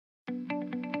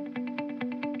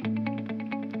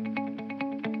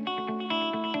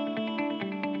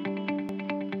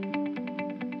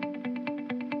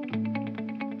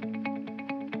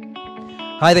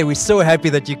Hi there, we're so happy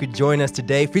that you could join us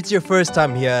today. If it's your first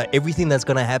time here, everything that's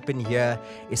going to happen here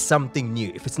is something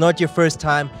new. If it's not your first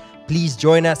time, please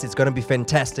join us. It's going to be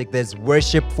fantastic. There's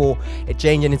worship for a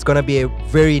change, and it's going to be a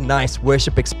very nice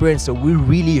worship experience. So we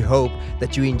really hope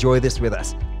that you enjoy this with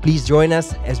us. Please join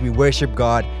us as we worship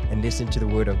God and listen to the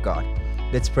Word of God.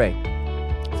 Let's pray.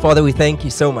 Father, we thank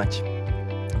you so much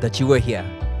that you are here.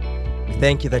 We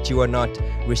thank you that you are not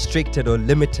restricted or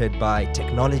limited by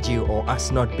technology or us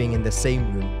not being in the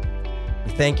same room.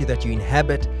 We thank you that you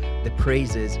inhabit the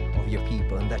praises of your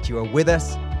people and that you are with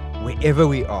us wherever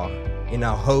we are, in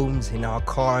our homes, in our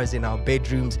cars, in our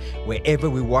bedrooms, wherever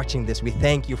we're watching this. We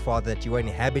thank you, Father, that you are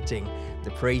inhabiting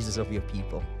the praises of your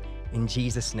people. In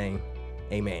Jesus' name,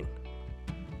 amen.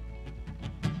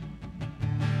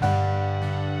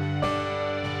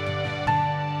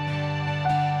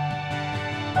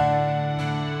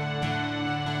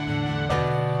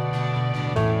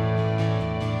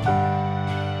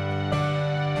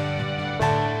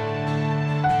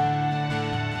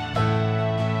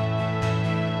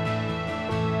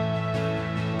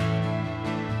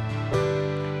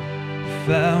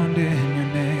 Found in your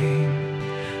name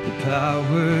the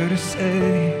power to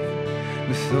save.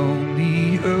 With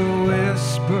only a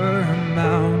whisper,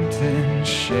 mountains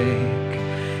shake.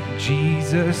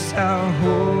 Jesus, our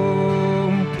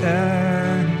hope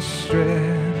and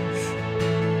strength.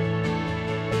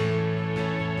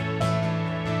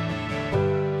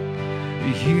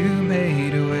 You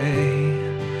made a way.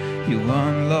 You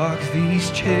unlocked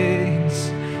these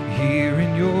chains. Here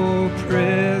in your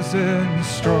presence,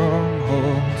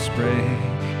 strongholds break,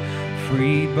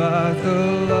 freed by the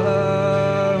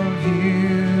love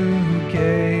you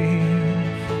gave.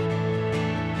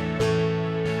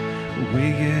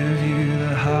 We give you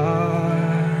the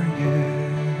highest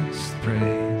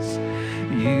praise.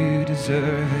 You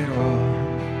deserve it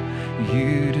all.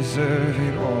 You deserve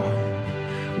it all.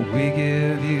 We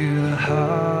give you the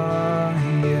highest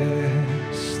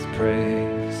praise.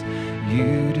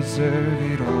 You deserve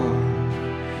it all.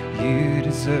 You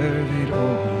deserve it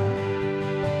all.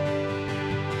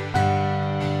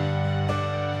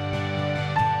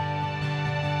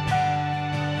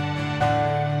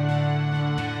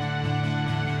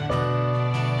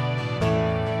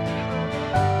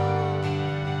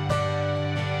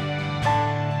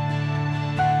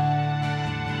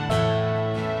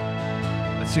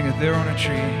 Let's sing it. There on a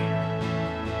tree.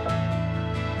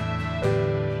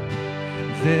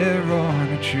 There on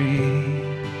a tree,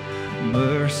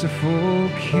 merciful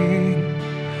King,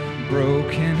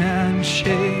 broken and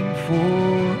shamed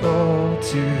for all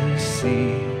to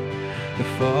see. The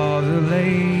Father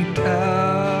laid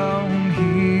down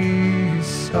His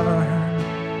Son.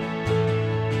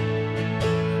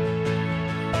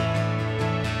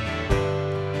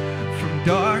 From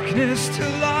darkness to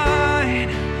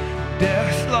light,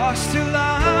 death lost to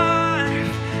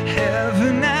life,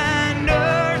 heaven and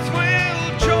earth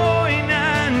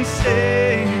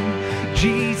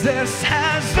Jesus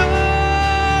has overcome.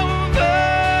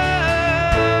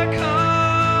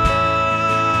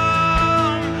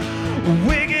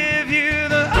 We give you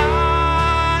the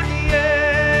highest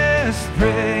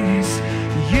praise.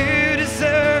 You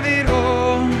deserve it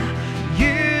all.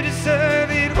 You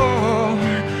deserve it all.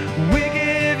 We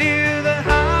give you the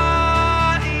highest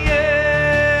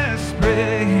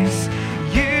praise.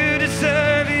 You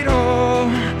deserve it all.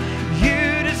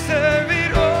 You deserve it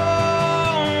all.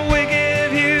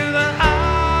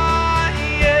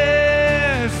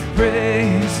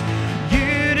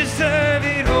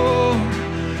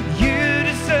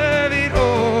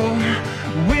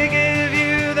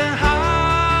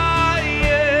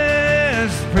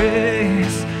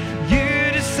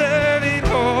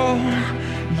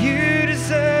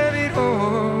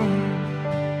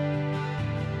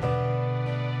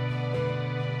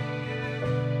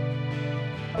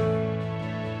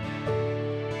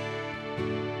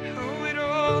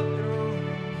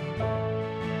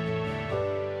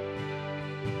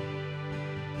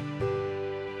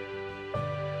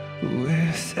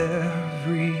 With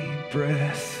every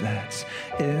breath that's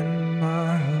in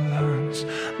my lungs,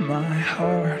 my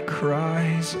heart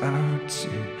cries out to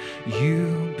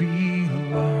you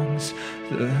belongs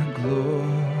the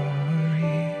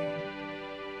glory.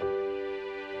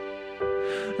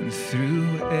 And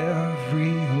through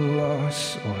every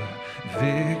loss or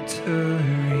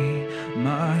victory,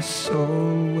 my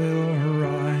soul will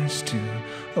rise to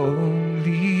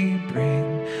only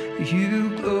bring you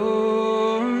glory.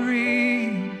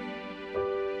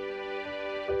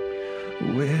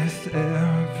 With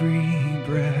every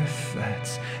breath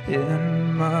that's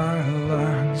in my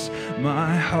lungs,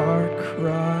 my heart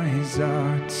cries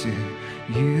out to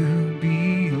you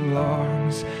belong.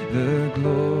 belongs the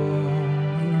glory.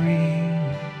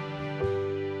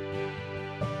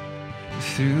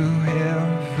 Through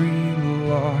every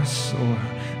loss or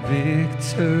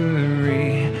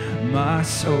victory, my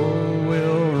soul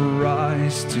will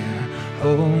rise to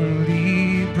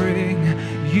only bring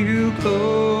you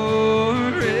glory.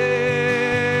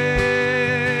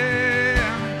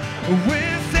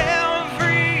 With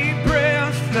every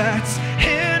breath that's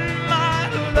in my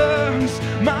lungs,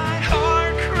 my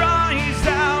heart cries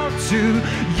out to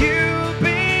you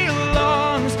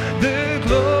belongs the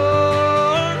glory.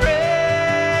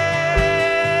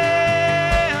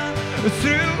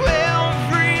 Through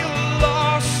every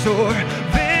loss or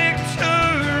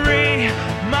victory,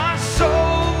 my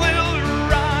soul will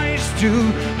rise to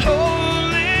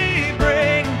wholly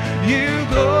bring you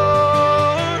glory.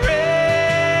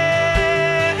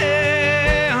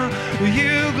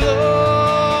 You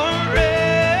glory.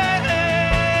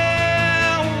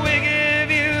 We give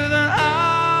you the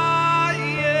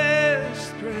highest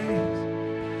praise,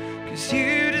 'cause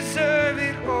you deserve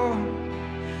it all.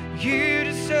 You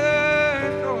deserve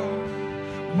it all.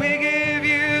 We give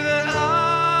you the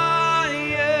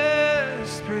highest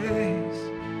praise.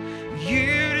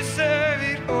 You deserve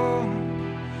it all.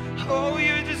 Oh,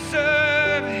 you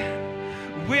deserve it.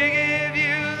 We give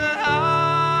you the highest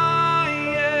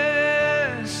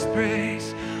praise.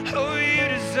 Oh, you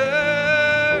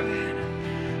deserve it.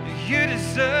 You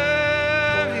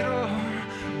deserve it all.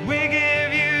 We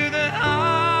give you the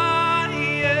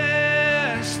highest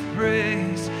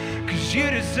praise, 'cause you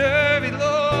deserve it,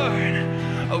 Lord.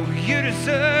 Oh, you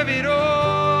deserve it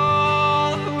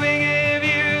all. We give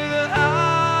you the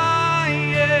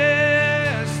highest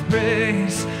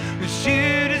praise, 'cause you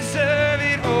deserve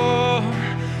it all.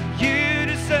 You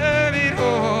deserve it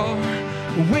all.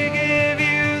 We give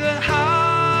you the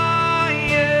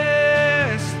highest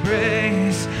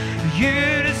praise. You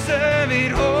deserve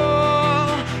it all.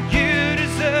 You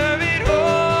deserve it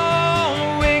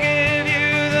all. We give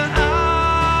you the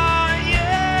highest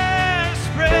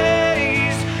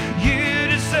praise. You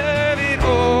deserve it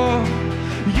all.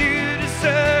 You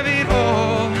deserve it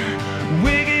all.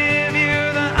 We give you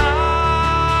the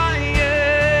highest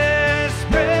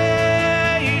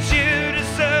praise. You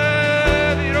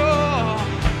deserve it all.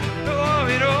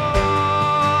 Oh, it all.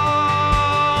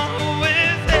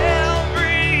 With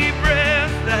every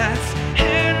breath that's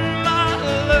in my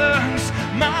lungs,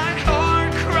 my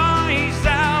heart cries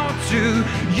out to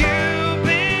you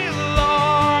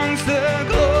belongs the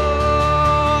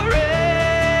glory.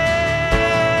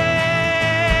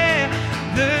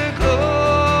 The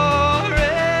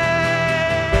glory.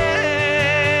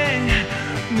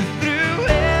 Through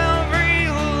every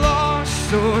loss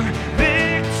or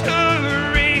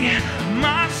victory,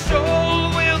 my soul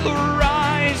will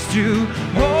rise to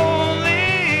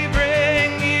only bring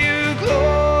you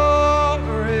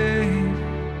glory.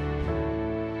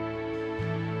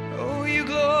 Oh, you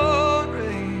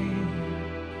glory.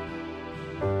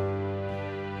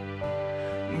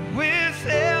 With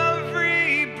every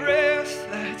breath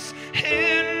that's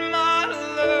in my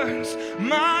lungs,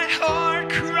 my heart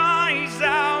cries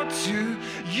out to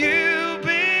you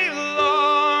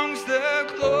belongs the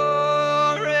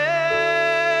glory.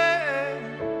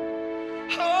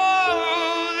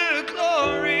 Oh, the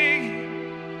glory.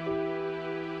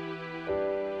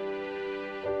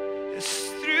 It's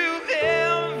through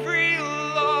every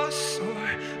loss or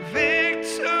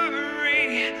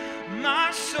victory, my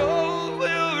soul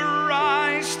will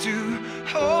rise to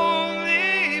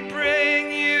wholly bring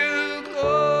you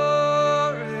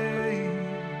glory.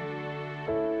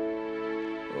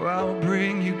 Oh, I'll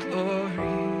bring you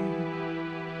glory.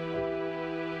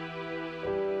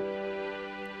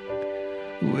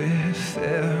 With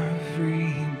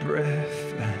every breath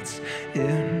that's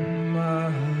in my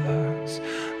lungs,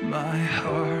 my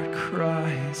heart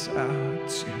cries out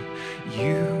to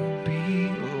you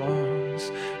belongs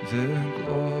the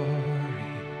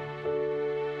glory.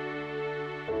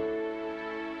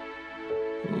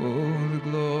 Oh, the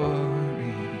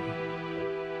glory.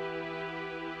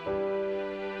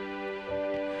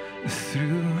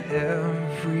 Through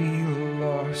every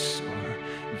loss or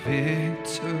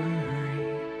victory,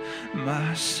 my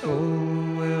soul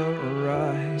will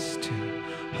rise to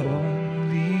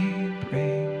only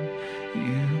bring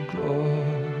you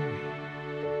glory.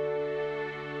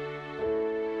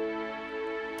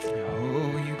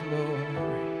 Oh, you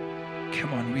glory.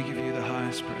 Come on, we give you the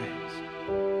highest praise.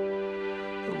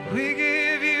 We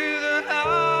give you the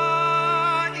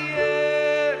highest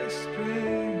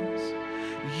praise.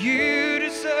 You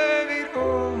deserve it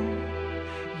all.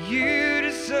 You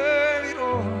deserve it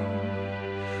all.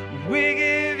 We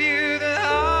give you the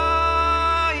highest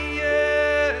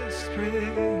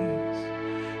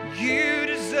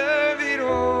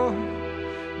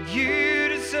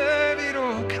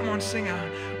sing out.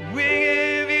 We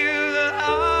give you the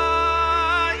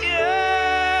highest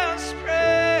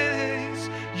praise.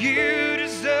 You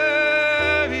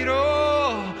deserve it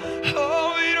all.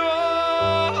 Oh, it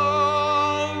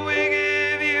all. We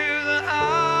give you the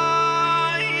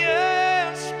highest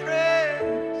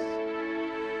praise.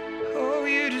 Oh,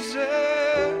 you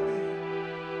deserve it.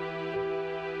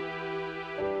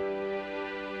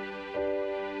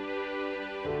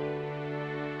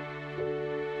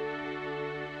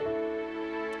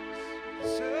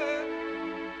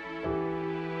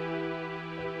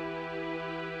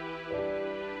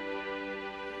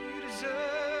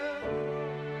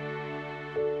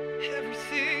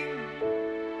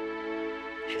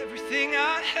 Everything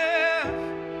I have,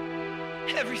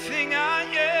 everything I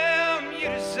am, you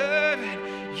deserve it.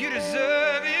 You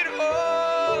deserve it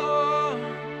all.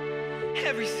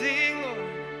 Everything,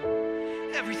 Lord,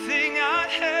 everything I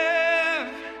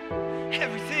have,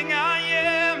 everything I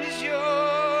am is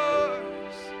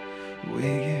yours. We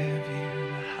give you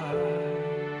the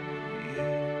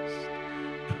highest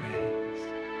praise.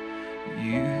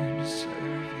 You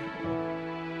deserve it all.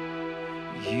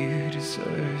 You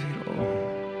deserve it all.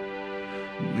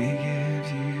 We give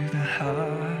you the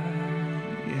highest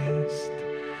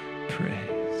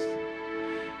praise.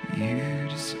 You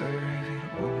deserve it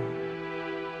all.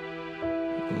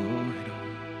 Oh, it all.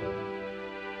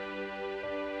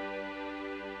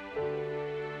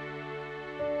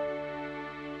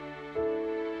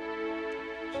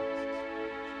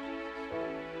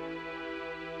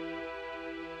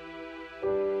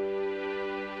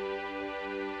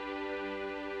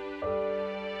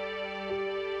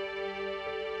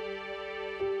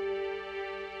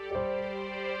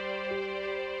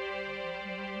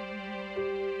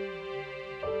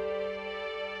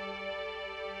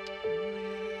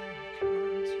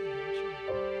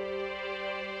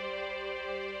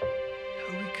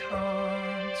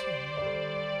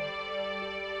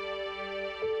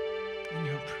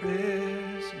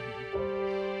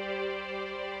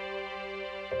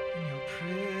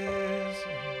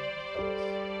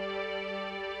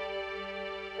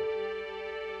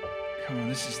 Come on,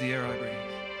 this is the air I breathe.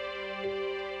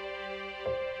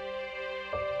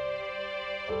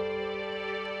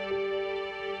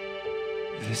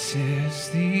 This is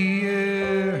the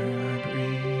air I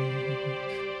breathe.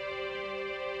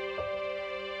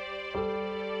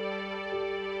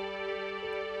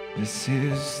 This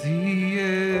is the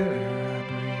air I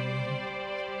breathe.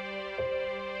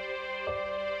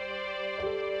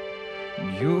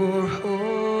 Your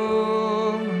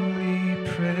holy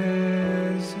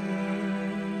presence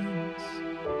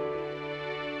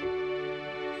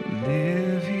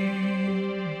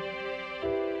living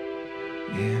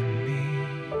in me.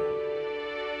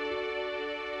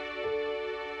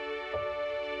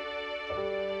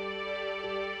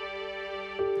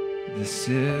 This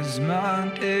is my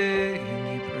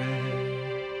daily bread.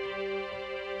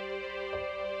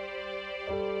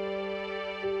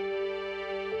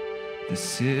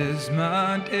 This is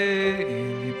my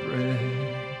daily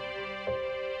bread.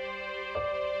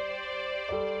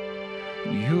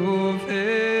 Your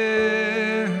very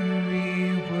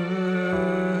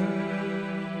word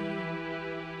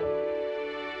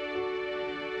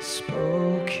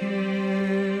spoken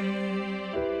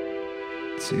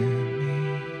to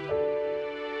me.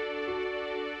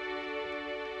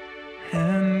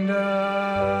 And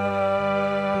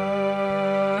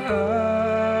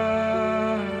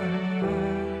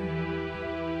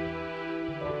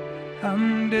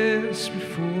I'm desperate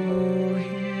for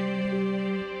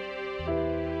you.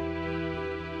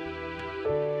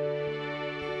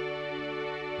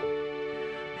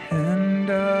 And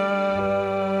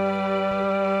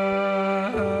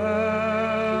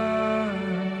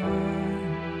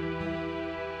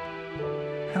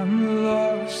I'm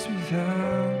lost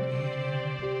without you.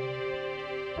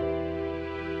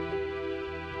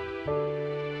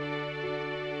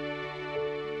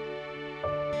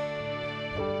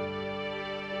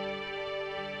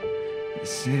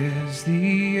 This is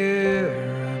the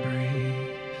air I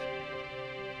breathe.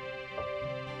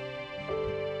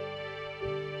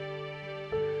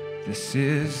 This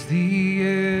is the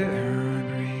air I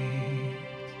breathe.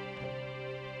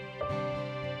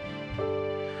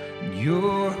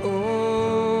 Your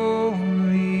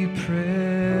holy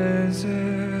presence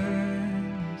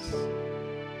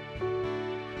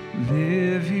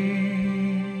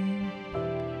living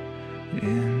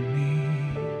in me.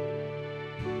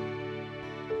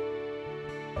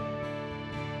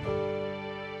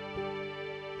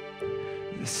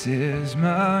 This is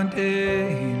my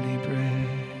daily bread.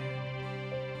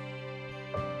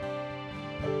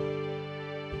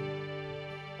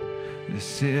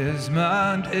 This is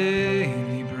my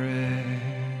daily bread.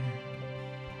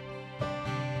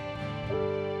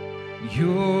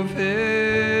 Your very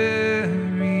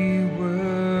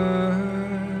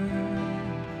word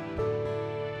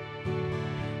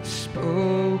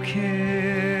spoken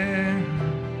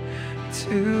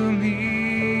to me,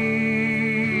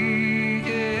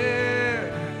 yeah,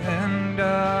 and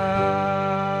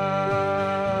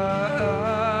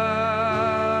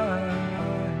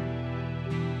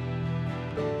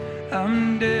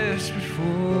I'm desperate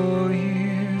for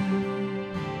you,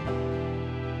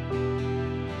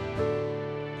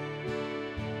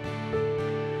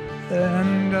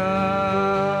 and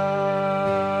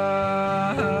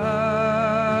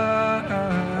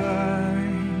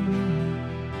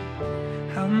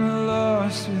I'm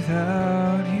lost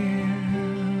without you,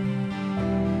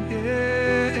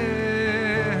 yeah.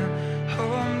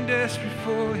 Oh, I'm desperate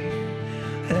for you,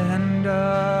 and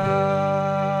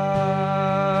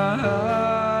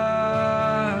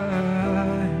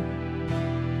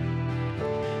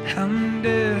I'm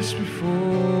desperate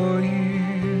for you.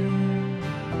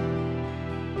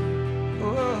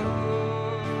 Oh,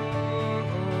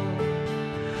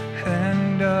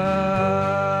 and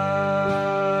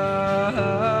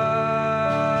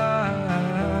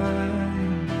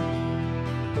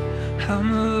I'm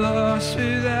lost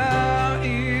without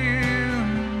you.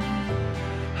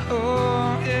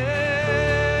 Oh, yeah.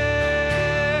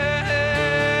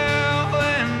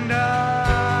 And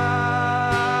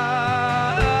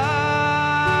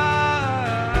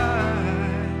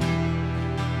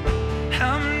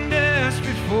I'm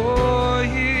desperate for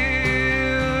you.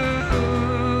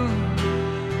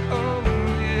 Oh,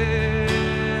 yeah.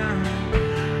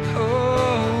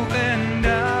 Oh, and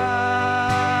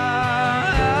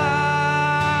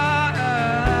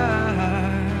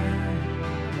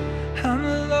I'm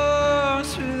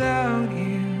lost without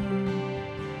you.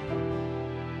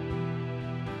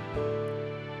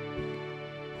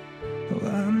 Oh,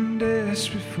 I'm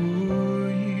desperate for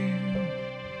you.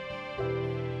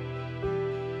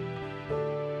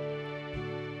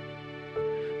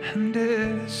 I'm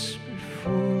desperate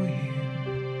for you.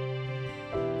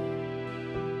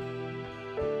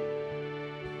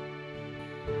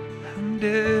 I'm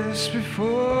desperate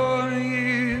for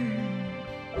you.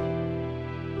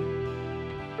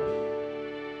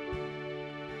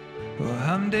 Oh,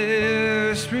 I'm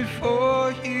desperate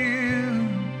for you.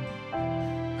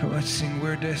 Come on, let's sing,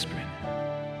 we're desperate.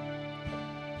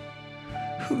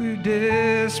 We're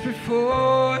desperate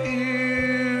for you.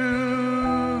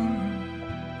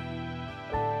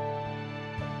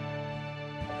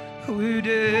 We're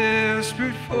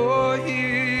desperate for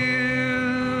you.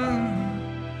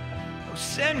 Oh,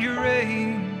 send your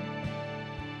rain.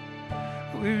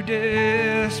 We're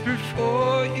desperate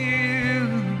for you.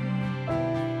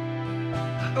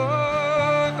 Oh,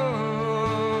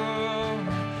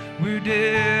 we're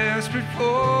desperate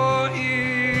for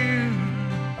you.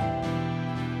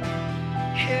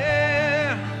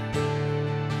 Yeah,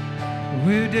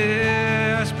 we're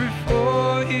desperate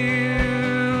for you.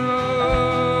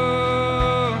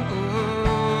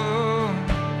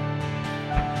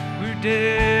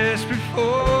 Desperate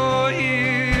for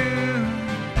you,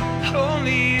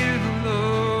 only you,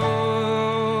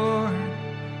 Lord,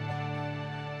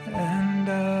 and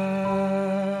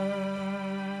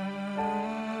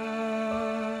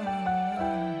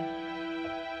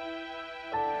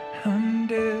I'm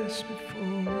desperate for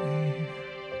you.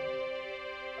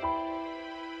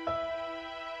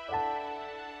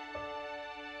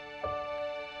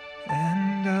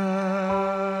 And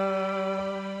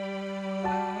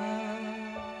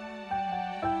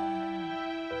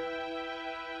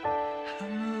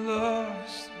I'm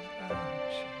lost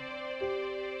without you.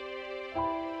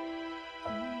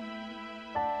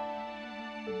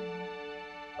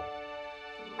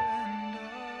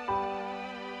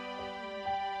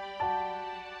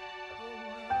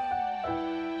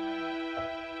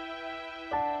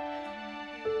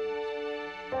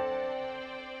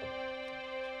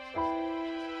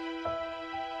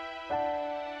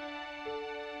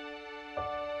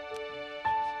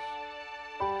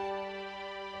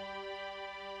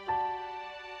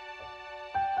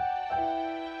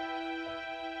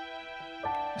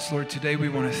 Yes, Lord, today we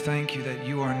want to thank you that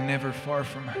you are never far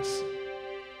from us.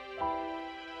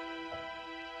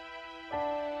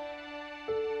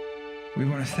 We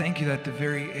want to thank you that the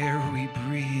very air we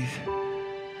breathe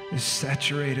is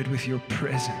saturated with your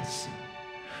presence,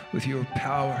 with your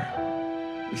power,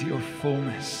 with your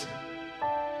fullness.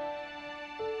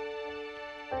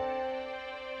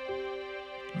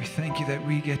 We thank you that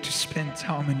we get to spend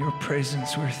time in your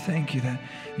presence. We thank you that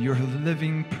your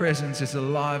living presence is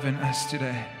alive in us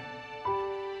today.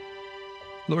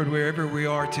 Lord, wherever we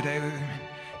are today,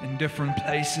 in different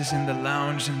places, in the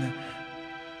lounge, in the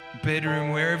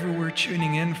bedroom, wherever we're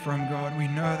tuning in from, God, we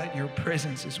know that your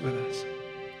presence is with us.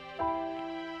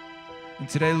 And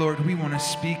today, Lord, we want to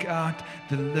speak out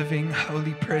the living,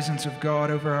 holy presence of God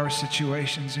over our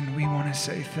situations. And we want to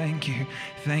say thank you.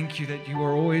 Thank you that you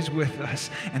are always with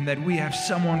us and that we have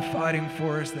someone fighting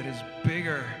for us that is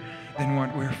bigger than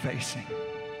what we're facing.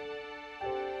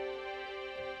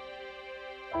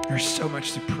 There's so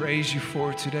much to praise you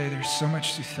for today. There's so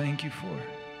much to thank you for.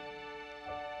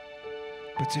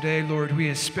 But today, Lord, we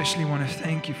especially want to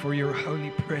thank you for your holy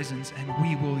presence, and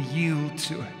we will yield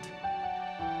to it.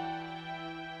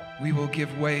 We will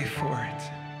give way for it.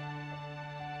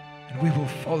 And we will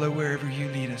follow wherever you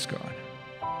lead us, God.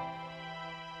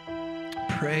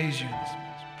 Praise you in this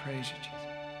place. Praise you, Jesus.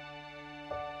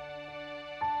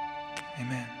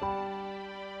 Amen.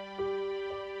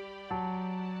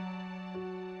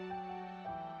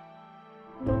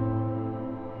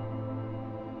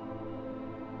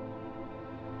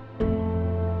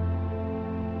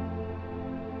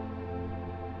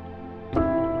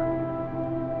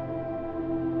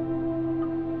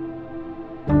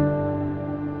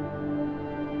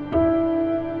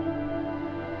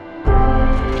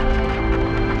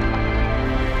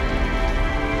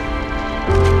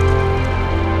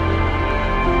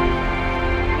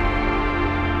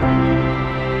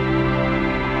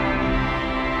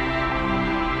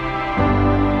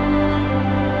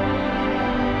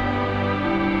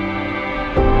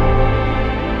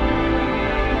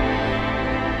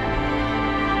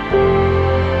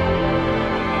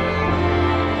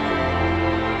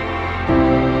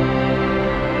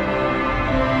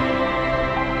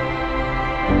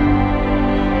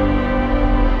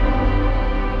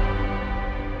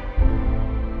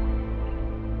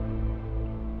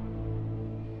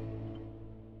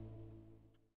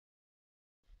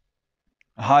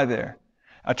 Hi there.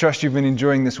 I trust you've been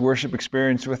enjoying this worship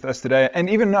experience with us today. And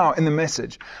even now in the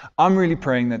message, I'm really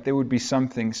praying that there would be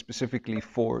something specifically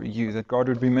for you, that God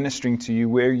would be ministering to you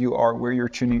where you are, where you're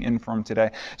tuning in from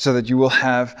today, so that you will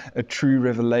have a true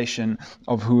revelation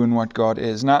of who and what God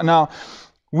is. Now,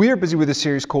 we are busy with a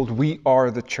series called We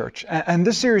Are the Church. And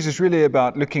this series is really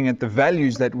about looking at the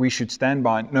values that we should stand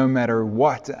by no matter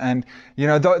what. And, you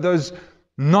know, those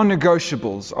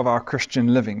non-negotiables of our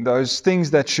Christian living, those things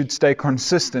that should stay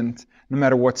consistent no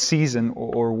matter what season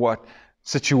or what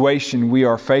situation we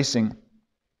are facing.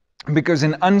 Because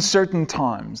in uncertain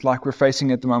times, like we're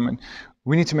facing at the moment,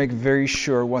 we need to make very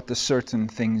sure what the certain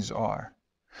things are.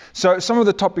 So some of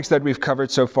the topics that we've covered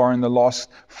so far in the last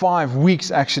 5 weeks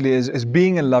actually is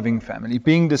being a loving family,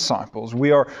 being disciples.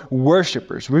 We are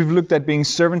worshipers. We've looked at being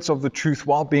servants of the truth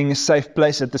while being a safe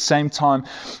place at the same time,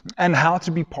 and how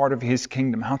to be part of His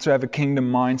kingdom, how to have a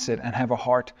kingdom mindset and have a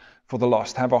heart for the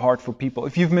lost, have a heart for people.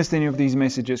 If you've missed any of these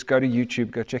messages, go to YouTube,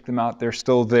 go check them out. They're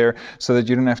still there so that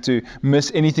you don't have to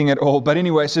miss anything at all. But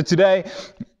anyway, so today,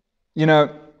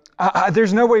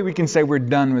 there's no way we can say we're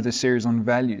done with a series on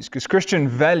values, because Christian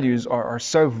values are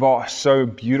so vast, so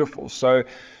beautiful, so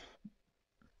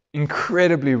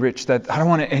incredibly rich that I don't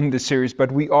want to end the series,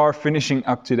 but we are finishing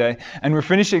up today, and we're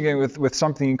finishing it with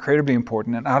something incredibly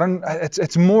important. And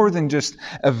it's more than just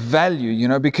a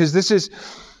value, because this is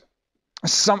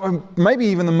maybe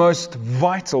even the most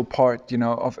vital part,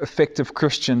 of effective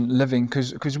Christian living,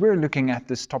 because we're looking at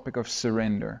this topic of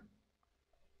surrender.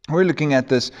 We're looking at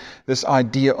this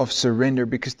idea of surrender,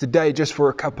 because today, just for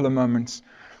a couple of moments,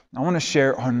 I want to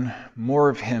share on more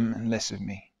of Him and less of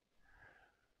me.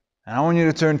 And I want you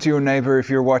to turn to your neighbor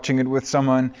if you're watching it with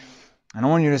someone, and I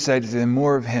want you to say to them,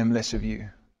 more of Him, less of you.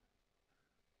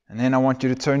 And then I want you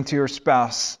to turn to your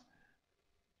spouse,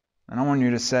 and I want you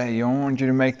to say, I want you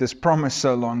to make this promise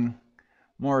so long,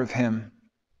 more of Him,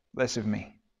 less of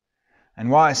me. And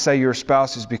why I say your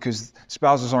spouse is because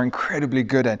spouses are incredibly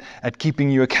good at keeping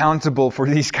you accountable for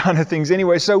these kind of things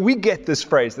anyway. So we get this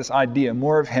phrase, this idea,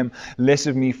 more of Him, less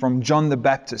of me, from John the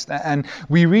Baptist. And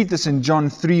we read this in John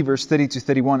 3, verse 30 to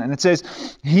 31. And it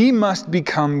says, He must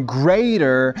become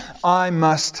greater, I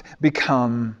must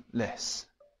become less.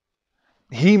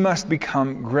 He must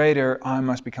become greater, I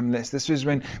must become less. This is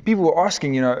when people were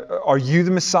asking, are you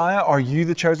the Messiah? Are you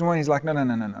the chosen one? He's like,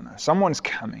 no. Someone's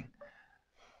coming.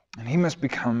 And He must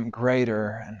become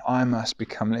greater, and I must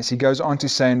become less. He goes on to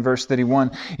say in verse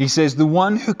 31, He says, the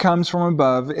one who comes from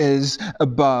above is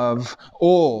above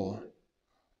all.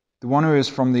 The one who is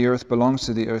from the earth belongs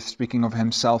to the earth, speaking of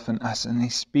Himself and us, and He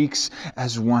speaks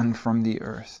as one from the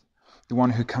earth. The one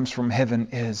who comes from heaven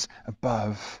is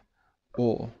above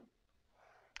all.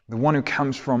 The one who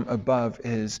comes from above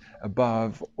is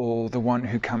above all. The one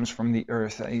who comes from the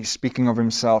earth. He's speaking of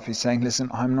himself. He's saying, listen,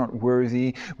 I'm not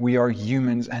worthy. We are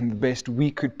humans, and the best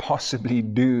we could possibly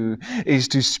do is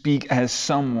to speak as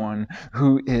someone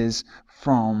who is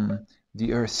from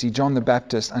the earth. See, John the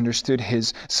Baptist understood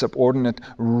his subordinate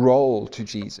role to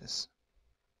Jesus.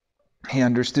 He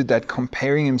understood that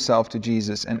comparing himself to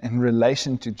Jesus and in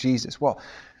relation to Jesus, well,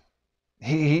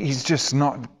 he's just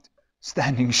not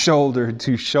standing shoulder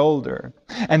to shoulder.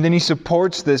 And then he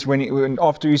supports this when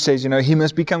after he says, he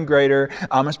must become greater,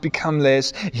 I must become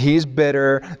less, he is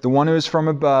better, the one who is from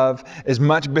above is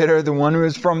much better, the one who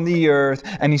is from the earth.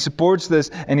 And he supports this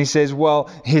and he says, well,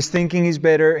 his thinking is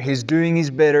better, his doing is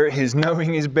better, his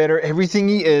knowing is better, everything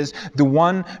he is, the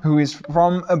one who is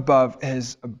from above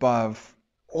is above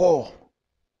all.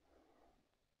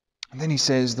 And then he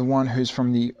says, the one who's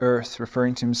from the earth,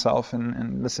 referring to himself,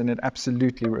 and listen, it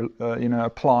absolutely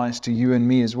applies to you and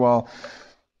me as well.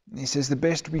 He says, the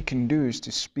best we can do is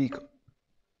to speak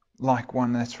like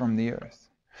one that's from the earth.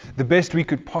 The best we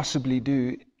could possibly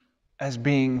do as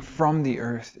being from the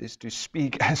earth is to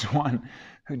speak as one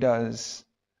who does.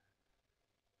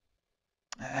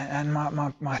 And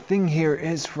my thing here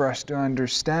is for us to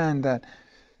understand that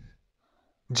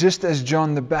just as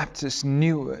John the Baptist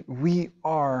knew it, we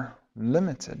are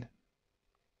limited.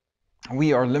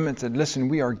 We are limited. Listen,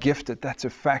 we are gifted. That's a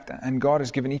fact. And God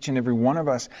has given each and every one of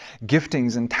us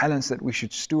giftings and talents that we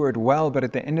should steward well. But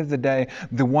at the end of the day,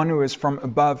 the one who is from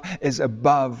above is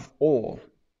above all.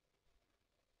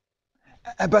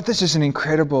 But this is an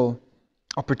incredible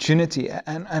opportunity.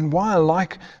 And why I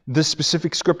like this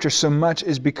specific scripture so much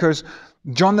is because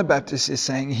John the Baptist is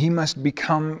saying he must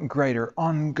become greater,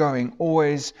 ongoing,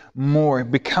 always more,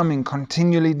 becoming,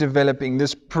 continually developing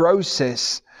this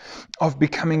process of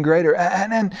becoming greater.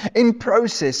 And in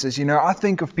processes, I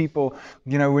think of people,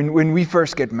 when we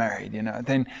first get married,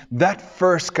 then that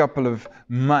first couple of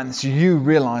months, you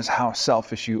realize how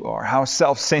selfish you are, how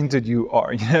self-centered you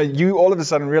are. You all of a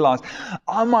sudden realize,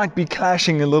 I might be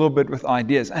clashing a little bit with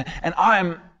ideas. And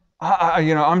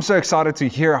I'm so excited to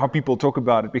hear how people talk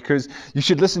about it, because you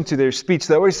should listen to their speech.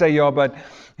 They always say, yeah, but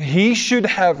he should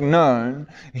have known,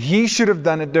 he should have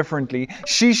done it differently,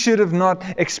 she should have not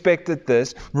expected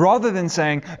this, rather than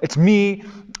saying, it's me,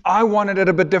 I wanted it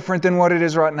a bit different than what it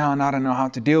is right now, and I don't know how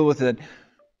to deal with it.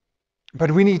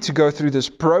 But we need to go through this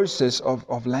process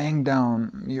of laying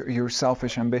down your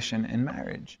selfish ambition in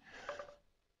marriage.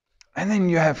 And then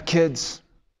you have kids.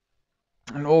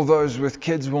 And all those with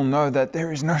kids will know that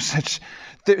there is no such,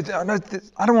 I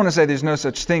don't want to say there's no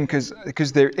such thing,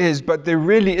 because there is, but there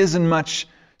really isn't much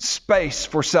space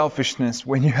for selfishness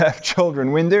when you have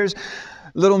children. When there's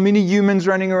little mini humans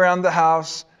running around the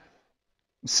house,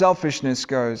 selfishness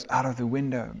goes out of the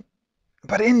window.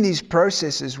 But in these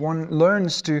processes, one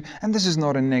learns to, and this is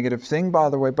not a negative thing, by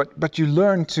the way, but you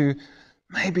learn to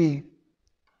maybe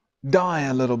die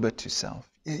a little bit to self.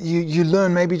 You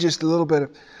learn maybe just a little bit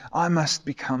of, I must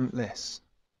become less.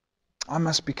 I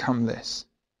must become less.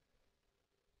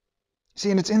 See,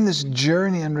 and it's in this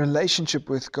journey and relationship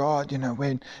with God,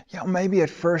 when, maybe at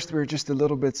first we're just a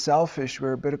little bit selfish,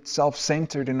 we're a bit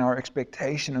self-centered in our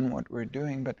expectation and what we're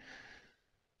doing, but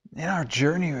in our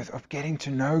journey of getting to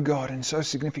know God and so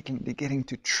significantly getting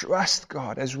to trust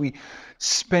God as we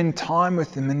spend time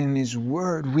with Him and in His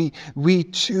Word, we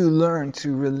too learn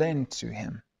to relent to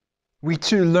Him. We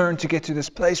too learn to get to this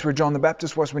place where John the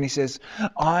Baptist was when he says,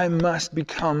 I must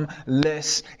become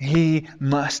less, he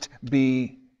must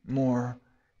be more.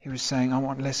 He was saying, I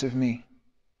want less of me,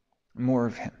 more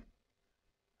of him.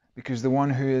 Because the one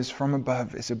who is from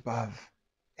above is above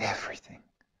everything.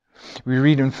 We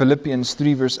read in Philippians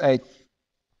 3 verse 8,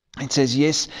 it says,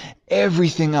 yes,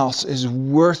 everything else is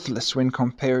worthless when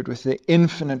compared with the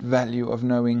infinite value of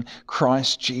knowing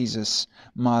Christ Jesus,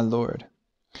 my Lord.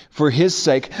 For His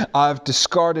sake, I've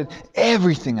discarded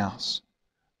everything else,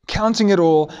 counting it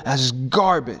all as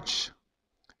garbage,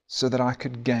 so that I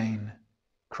could gain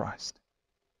Christ.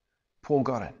 Paul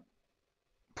got it.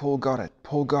 Paul got it.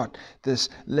 Paul got this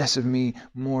less of me,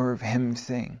 more of Him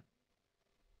thing.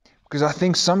 Because I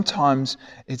think sometimes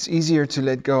it's easier to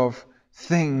let go of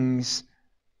things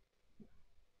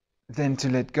than to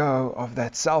let go of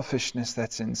that selfishness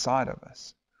that's inside of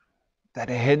us. That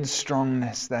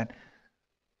headstrongness, that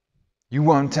you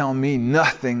won't tell me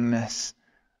nothingness.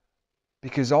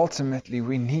 Because ultimately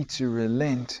we need to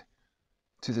relent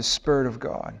to the Spirit of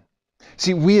God.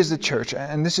 See, we as the church,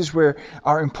 and this is where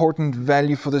our important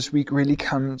value for this week really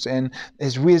comes in,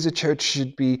 is we as a church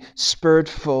should be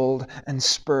Spirit-filled and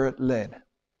Spirit-led.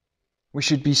 We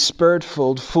should be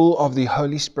Spirit-filled, full of the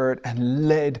Holy Spirit and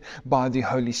led by the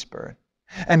Holy Spirit.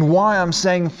 And why I'm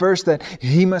saying first that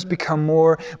He must become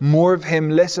more of Him,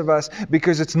 less of us,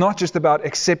 because it's not just about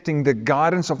accepting the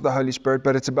guidance of the Holy Spirit,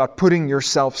 but it's about putting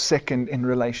yourself second in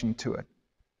relation to it.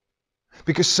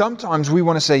 Because sometimes we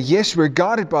want to say, yes, we're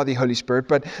guided by the Holy Spirit,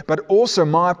 but also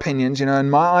my opinions, and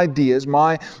my ideas,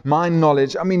 my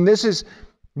knowledge. I mean, this is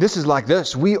like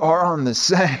this. We are on the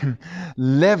same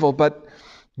level, but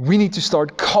we need to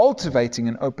start cultivating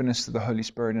an openness to the Holy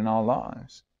Spirit in our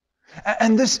lives.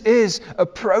 And this is a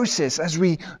process as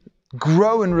we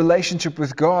grow in relationship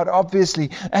with God, obviously.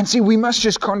 And see, we must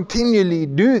just continually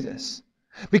do this.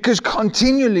 Because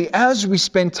continually, as we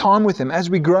spend time with Him, as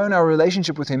we grow in our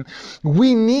relationship with Him,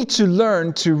 we need to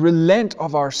learn to relent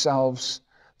of ourselves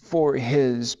for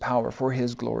His power, for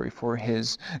His glory, for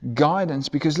His guidance.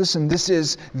 Because listen, this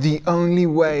is the only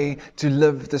way to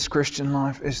live this Christian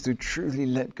life, is to truly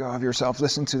let go of yourself.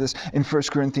 Listen to this in 1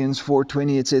 Corinthians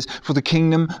 4:20. It says, "For the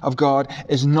kingdom of God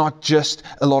is not just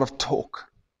a lot of talk.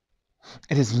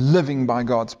 It is living by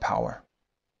God's power."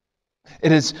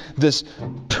 It is this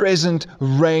present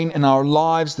reign in our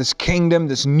lives, this kingdom,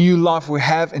 this new life we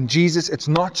have in Jesus. It's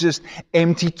not just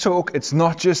empty talk. It's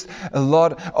not just a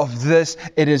lot of this.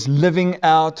 It is living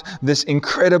out this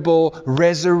incredible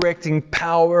resurrecting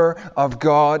power of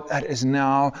God that is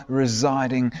now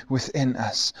residing within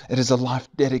us. It is a life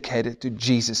dedicated to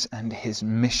Jesus and His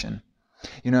mission.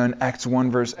 In Acts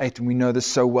 1 verse 8, and we know this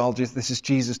so well, this is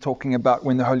Jesus talking about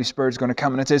when the Holy Spirit is going to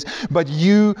come. And it says, "But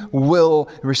you will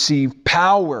receive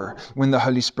power when the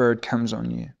Holy Spirit comes on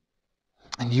you.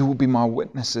 And you will be my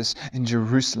witnesses in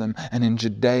Jerusalem and in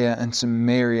Judea and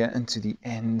Samaria and to the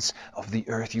ends of the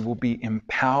earth." You will be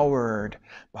empowered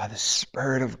by the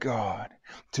Spirit of God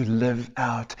to live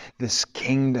out this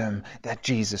kingdom that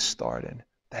Jesus started,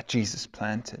 that Jesus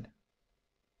planted.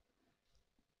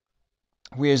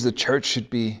 We as the church should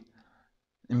be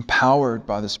empowered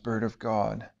by the Spirit of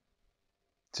God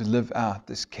to live out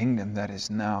this kingdom that is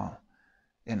now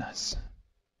in us.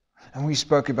 And we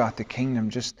spoke about the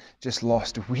kingdom just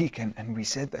last week, and we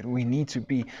said that we need to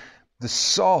be the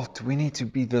salt, we need to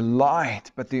be the light,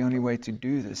 but the only way to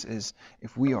do this is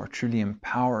if we are truly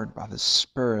empowered by the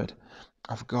Spirit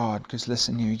of God. Because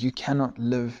listen, you cannot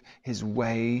live His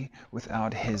way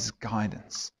without His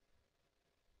guidance.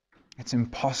 It's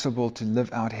impossible to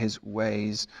live out His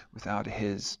ways without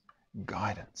His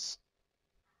guidance.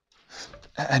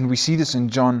 And we see this in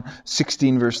John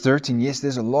 16 verse 13. Yes,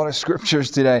 there's a lot of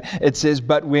scriptures today. It says,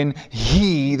 "But when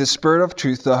He, the Spirit of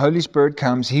truth, the Holy Spirit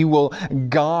comes, He will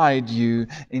guide you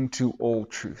into all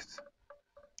truth."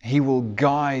 He will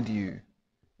guide you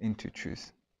into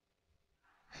truth.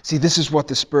 See, this is what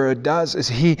the Spirit does, is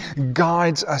He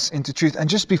guides us into truth. And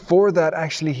just before that,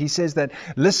 actually, He says that,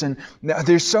 listen,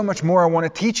 there's so much more I want to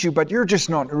teach you, but you're just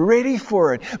not ready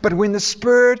for it. But when the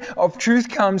Spirit of truth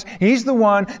comes, He's the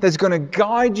one that's going to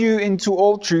guide you into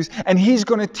all truth, and He's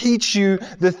going to teach you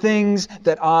the things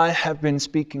that I have been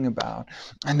speaking about.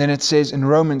 And then it says in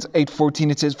Romans 8:14,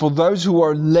 it says, "For those who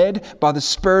are led by the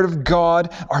Spirit of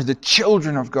God are the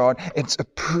children of God." It's a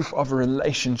proof of a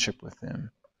relationship with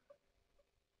Him.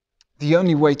 The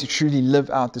only way to truly live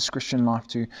out this Christian life,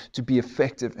 to be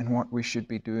effective in what we should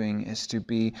be doing, is to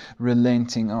be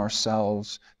relenting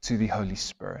ourselves to the Holy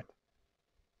Spirit.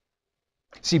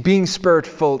 See, being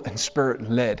Spirit-filled and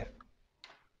Spirit-led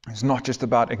is not just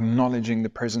about acknowledging the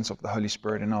presence of the Holy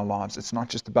Spirit in our lives. It's not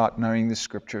just about knowing the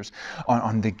Scriptures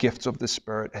on the gifts of the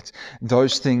Spirit.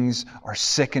 Those things are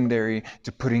secondary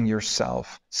to putting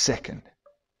yourself second.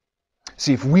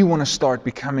 See, if we want to start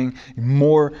becoming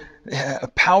more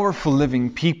powerful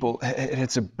living people,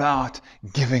 it's about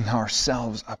giving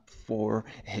ourselves up for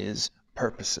His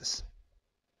purposes.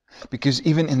 Because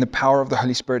even in the power of the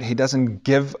Holy Spirit, He doesn't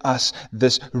give us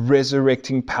this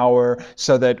resurrecting power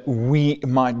so that we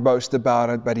might boast about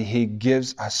it, but He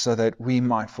gives us so that we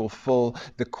might fulfill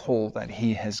the call that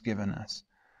He has given us.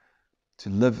 To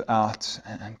live out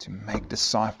and to make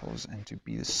disciples and to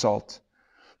be the salt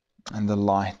and the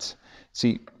light.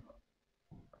 See,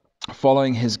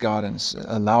 following His guidance,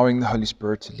 allowing the Holy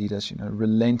Spirit to lead us,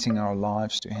 relenting our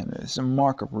lives to Him, is a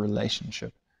mark of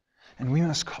relationship. And we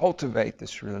must cultivate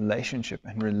this relationship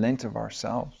and relent of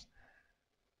ourselves.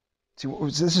 See,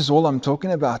 this is all I'm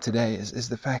talking about today, is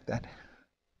the fact that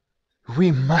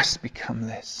we must become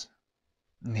less,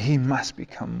 and He must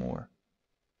become more.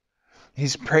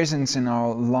 His presence in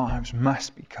our lives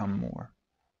must become more.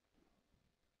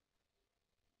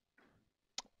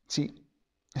 See,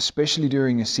 especially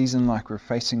during a season like we're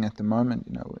facing at the moment,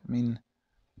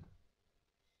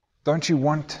 don't you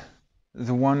want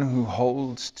the one who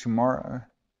holds tomorrow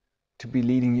to be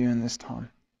leading you in this time.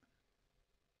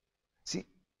 See,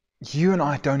 you and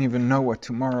I don't even know what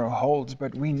tomorrow holds,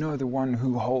 but we know the one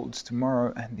who holds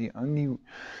tomorrow, and the only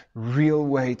real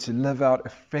way to live out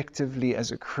effectively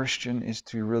as a Christian is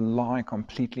to rely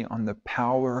completely on the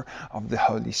power of the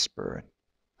Holy Spirit.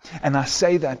 And I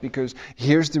say that because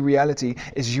here's the reality,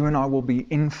 is you and I will be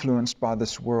influenced by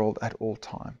this world at all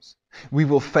times. We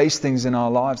will face things in our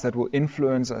lives that will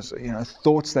influence us,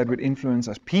 thoughts that would influence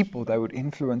us, people that would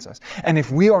influence us. And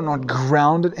if we are not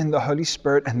grounded in the Holy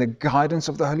Spirit and the guidance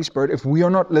of the Holy Spirit, if we are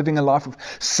not living a life of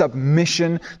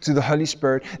submission to the Holy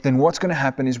Spirit, then what's going to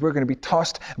happen is we're going to be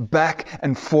tossed back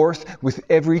and forth with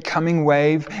every coming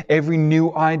wave, every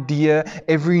new idea,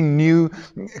 every new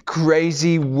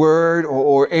crazy word,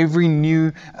 or every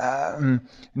new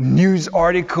news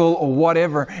article or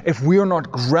whatever. If we are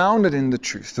not grounded in the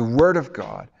truth, the Word of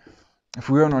God, if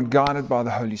we are not guided by the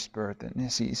Holy Spirit, then you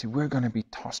see, we're going to be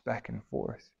tossed back and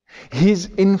forth. His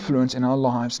influence in our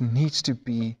lives needs to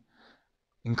be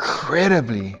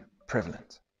incredibly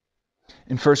prevalent.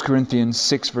 In 1 Corinthians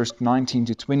 6, verse 19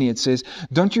 to 20, it says,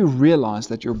 "Don't you realize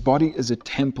that your body is a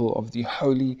temple of the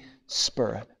Holy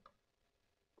Spirit?"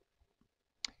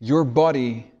 Your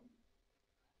body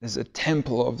is a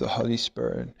temple of the Holy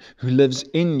Spirit who lives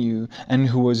in you and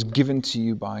who was given to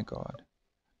you by God.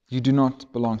 You do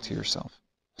not belong to yourself,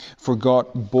 for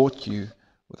God bought you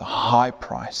with a high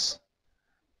price.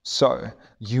 So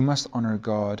you must honor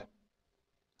God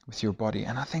with your body.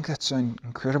 And I think that's so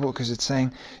incredible, because it's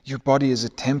saying your body is a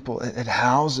temple. It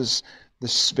houses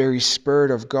this very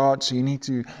Spirit of God. So you need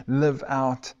to live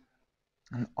out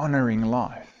an honoring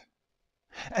life.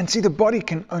 And see, the body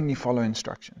can only follow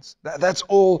instructions. That's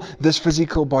all this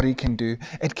physical body can do.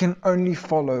 It can only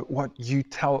follow what you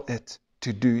tell it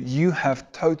to do. You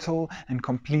have total and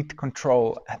complete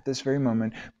control at this very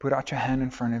moment. Put out your hand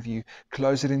in front of you,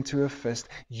 close it into a fist.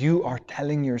 You are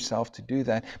telling yourself to do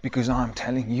that because I'm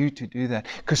telling you to do that.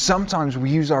 Because sometimes we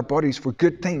use our bodies for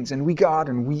good things, and we go out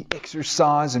and we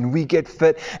exercise and we get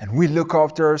fit and we look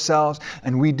after ourselves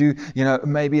and we do,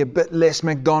 maybe a bit less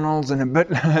McDonald's and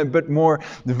a bit more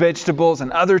vegetables,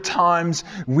 and other times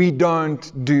we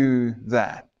don't do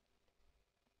that.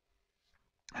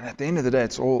 And at the end of the day,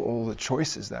 it's all the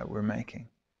choices that we're making.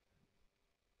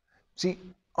 See,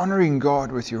 honoring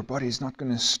God with your body is not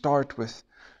going to start with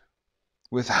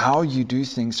how you do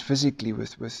things physically,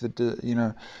 with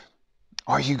the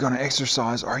are you going to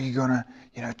exercise? Are you going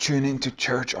to tune into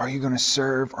church? Are you going to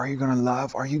serve? Are you going to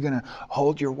love? Are you going to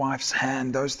hold your wife's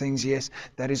hand? Those things, yes,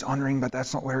 that is honoring, but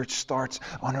that's not where it starts.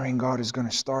 Honoring God is going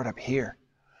to start up here.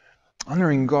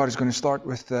 Honoring God is going to start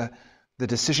with the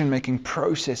decision-making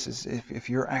processes, if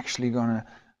you're actually going to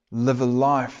live a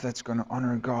life that's going to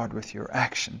honor God with your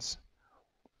actions.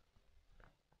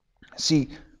 See,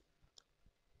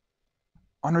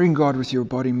 honoring God with your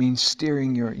body means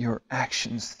steering your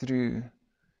actions through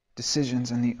decisions,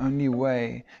 and the only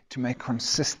way to make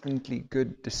consistently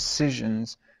good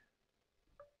decisions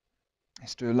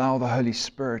is to allow the Holy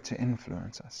Spirit to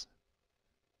influence us.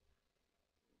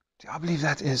 I believe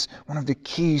that is one of the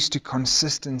keys to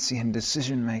consistency in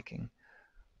decision making,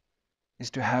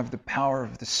 is to have the power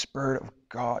of the Spirit of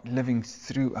God living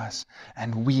through us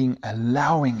and we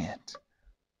allowing it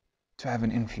to have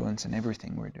an influence in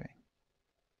everything we're doing.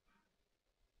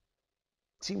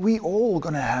 See, we all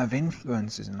going to have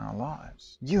influences in our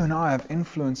lives. You and I have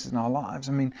influences in our lives.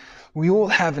 I mean, we all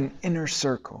have an inner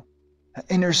circle. An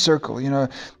inner circle,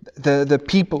 the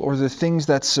people or the things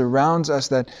that surrounds us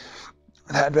that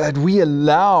we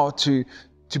allow to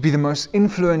be the most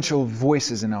influential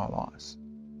voices in our lives.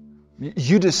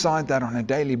 You decide that on a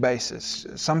daily basis.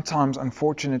 Sometimes,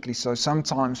 unfortunately so,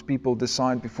 sometimes people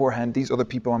decide beforehand, these are the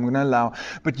people I'm going to allow.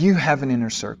 But you have an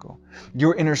inner circle.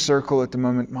 Your inner circle at the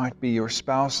moment might be your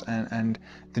spouse and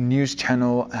the news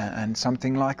channel and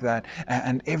something like that.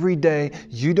 And every day,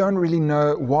 you don't really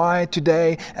know, why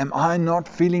today am I not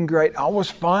feeling great? I was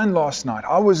fine last night.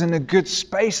 I was in a good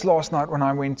space last night when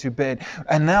I went to bed.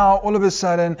 And now, all of a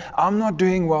sudden, I'm not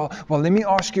doing well. Well, let me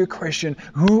ask you a question.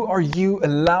 Who are you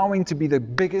allowing to be the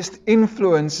biggest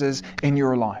influences in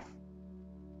your life?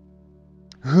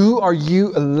 Who are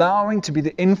you allowing to be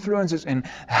the influences in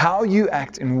how you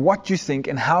act and what you think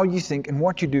and how you think and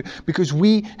what you do? Because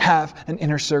we have an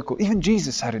inner circle. Even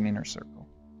Jesus had an inner circle.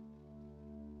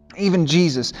 Even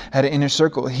Jesus had an inner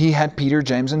circle. He had Peter,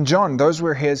 James, and John. Those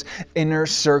were his inner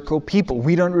circle people.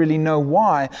 We don't really know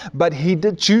why, but he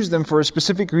did choose them for a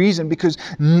specific reason, because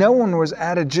no one was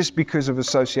added just because of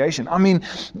association. I mean,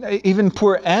 even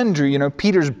poor Andrew,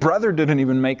 Peter's brother didn't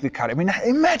even make the cut. I mean,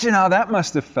 imagine how that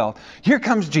must have felt. Here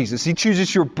comes Jesus. He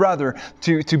chooses your brother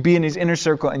to be in his inner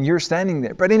circle, and you're standing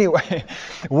there. But anyway,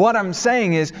 what I'm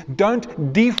saying is,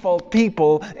 don't default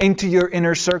people into your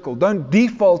inner circle. Don't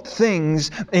default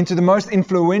things into the most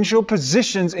influential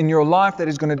positions in your life that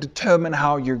is going to determine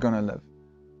how you're going to live.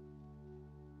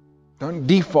 Don't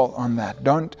default on that.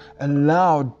 Don't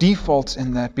allow defaults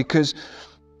in that, because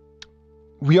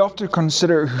we often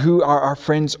consider who our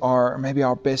friends are, maybe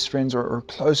our best friends or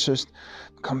closest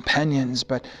companions,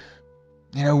 but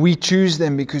we choose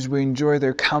them because we enjoy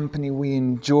their company. We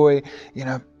enjoy,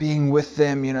 being with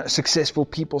them. Successful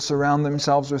people surround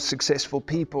themselves with successful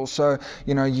people. So,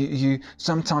 you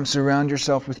sometimes surround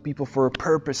yourself with people for a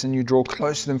purpose, and you draw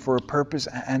close to them for a purpose.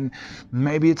 And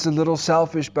maybe it's a little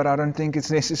selfish, but I don't think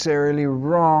it's necessarily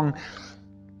wrong.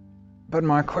 But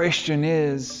my question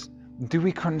is, do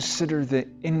we consider the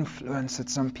influence that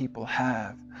some people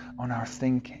have on our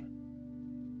thinking?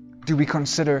 Do we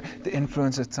consider the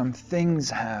influence that some things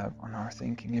have on our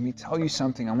thinking? Let me tell you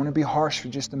something. I want to be harsh for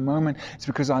just a moment. It's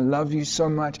because I love you so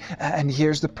much. And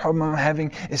here's the problem I'm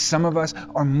having, is some of us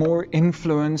are more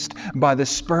influenced by the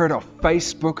spirit of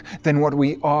Facebook than what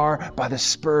we are by the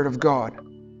Spirit of God.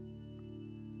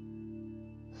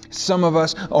 Some of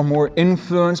us are more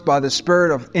influenced by the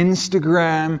spirit of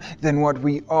Instagram than what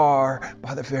we are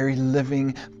by the very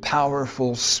living,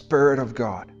 powerful Spirit of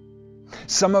God.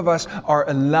 Some of us are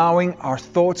allowing our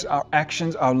thoughts, our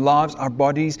actions, our lives, our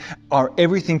bodies, our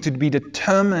everything to be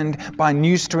determined by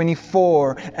News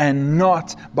 24 and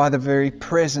not by the very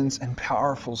presence and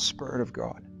powerful Spirit of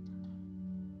God.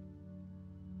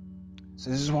 So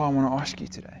this is why I want to ask you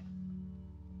today.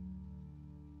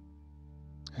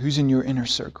 Who's in your inner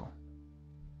circle?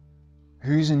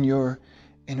 Who's in your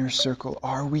inner circle?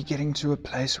 Are we getting to a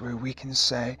place where we can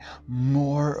say,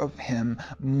 more of Him,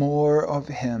 more of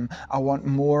Him. I want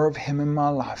more of Him in my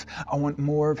life. I want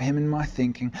more of Him in my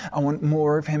thinking. I want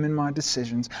more of Him in my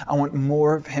decisions. I want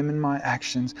more of Him in my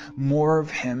actions. More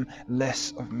of Him,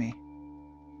 less of me.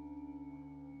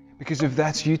 Because if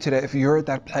that's you today, if you're at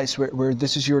that place where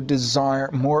this is your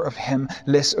desire, more of Him,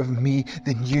 less of me,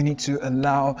 then you need to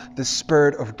allow the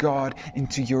Spirit of God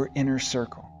into your inner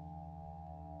circle.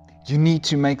 You need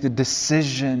to make the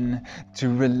decision to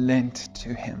relent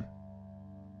to Him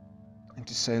and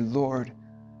to say, Lord,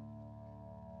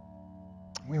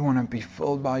 we want to be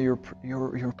filled by your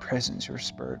presence, your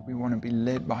Spirit. We want to be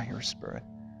led by your Spirit.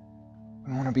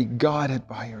 We want to be guided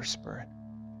by your Spirit.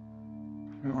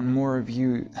 We want more of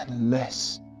you and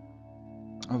less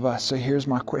of us. So here's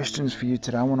my questions for you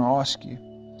today. I want to ask you,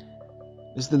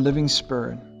 is the living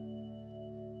Spirit,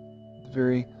 the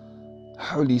very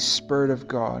Holy Spirit of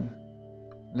God,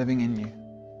 living in you?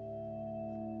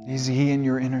 Is He in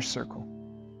your inner circle?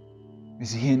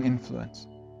 Is He an influence?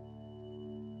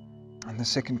 And the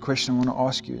second question I want to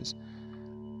ask you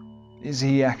is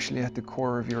He actually at the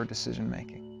core of your decision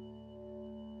making?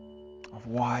 Of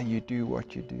why you do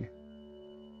what you do?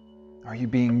 Are you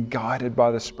being guided by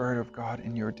the Spirit of God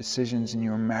in your decisions, in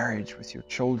your marriage, with your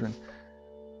children,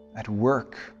 at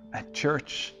work, at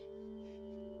church?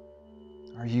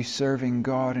 Are you serving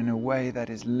God in a way that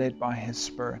is led by His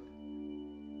Spirit?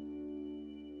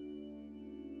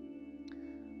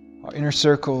 Our inner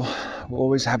circle will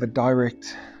always have a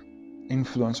direct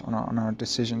influence on our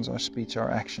decisions, our speech,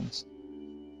 our actions.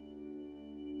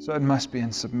 So it must be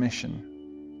in submission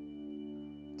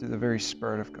to the very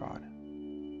Spirit of God.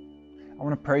 I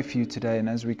want to pray for you today, and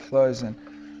as we close, and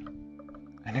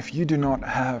if you do not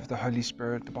have the Holy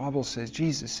Spirit, the Bible says,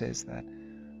 Jesus says that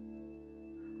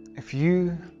if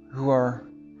you who are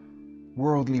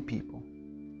worldly people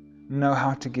know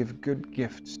how to give good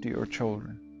gifts to your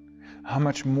children, how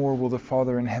much more will the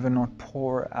Father in heaven not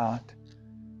pour out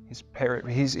His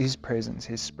presence,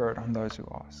 His Spirit on those who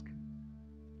ask?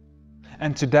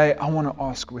 And today I want to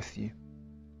ask with you,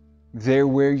 there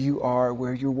where you are,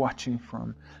 where you're watching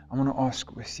from, I want to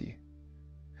ask with you.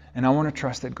 And I want to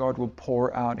trust that God will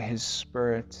pour out His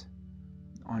Spirit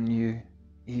on you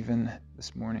even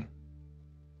this morning.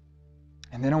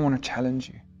 And then I want to challenge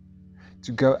you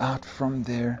to go out from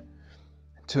there,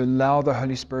 to allow the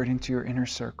Holy Spirit into your inner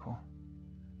circle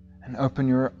and open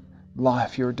your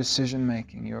life, your decision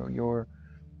making, your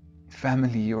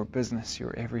family, your business,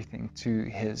 your everything to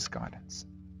His guidance.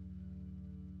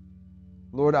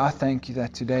 Lord, I thank you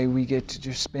that today we get to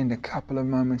just spend a couple of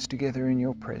moments together in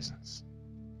your presence.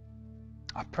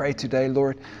 I pray today,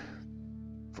 Lord,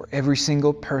 For every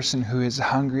single person who is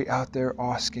hungry out there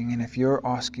asking, and if you're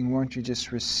asking, won't you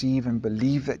just receive and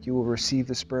believe that you will receive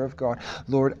the Spirit of God?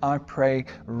 Lord, I pray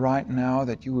right now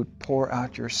that you would pour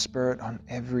out your Spirit on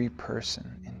every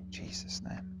person in Jesus'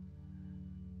 name.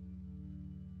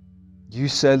 You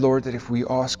said, Lord, that if we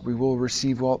ask, we will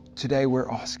receive. Well, today we're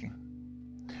asking.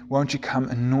 Won't you come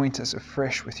anoint us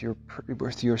afresh with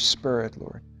your Spirit,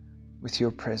 Lord, with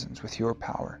your presence, with your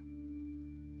power.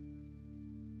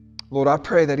 Lord, I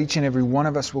pray that each and every one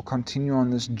of us will continue on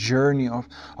this journey of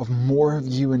more of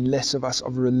you and less of us,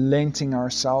 of relenting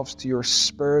ourselves to your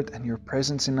Spirit and your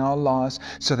presence in our lives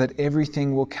so that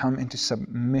everything will come into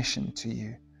submission to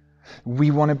you.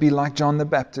 We want to be like John the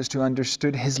Baptist, who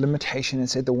understood his limitation and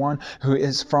said the one who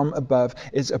is from above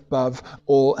is above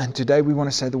all. And today we want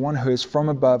to say the one who is from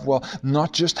above, well,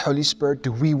 not just Holy Spirit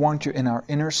do we want you in our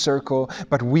inner circle,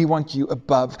 but we want you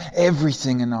above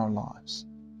everything in our lives.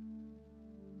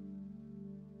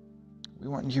 We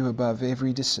want you above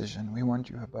every decision. We want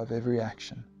you above every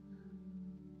action.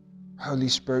 Holy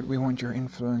Spirit, we want your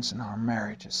influence in our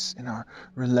marriages, in our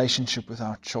relationship with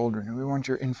our children. We want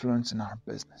your influence in our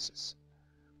businesses.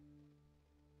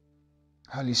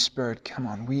 Holy Spirit, come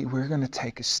on. We're going to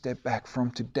take a step back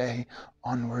from today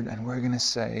onward, and we're going to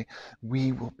say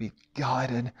we will be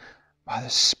guided by the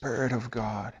Spirit of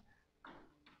God.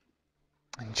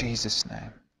 In Jesus'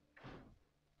 name.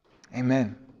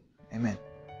 Amen. Amen.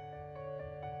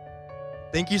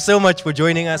 Thank you so much for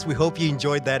joining us. We hope you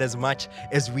enjoyed that as much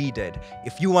as we did.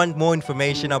 If you want more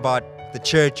information about the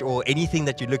church or anything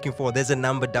that you're looking for, there's a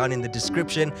number down in the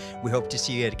description. We hope to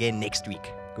see you again next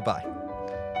week. Goodbye.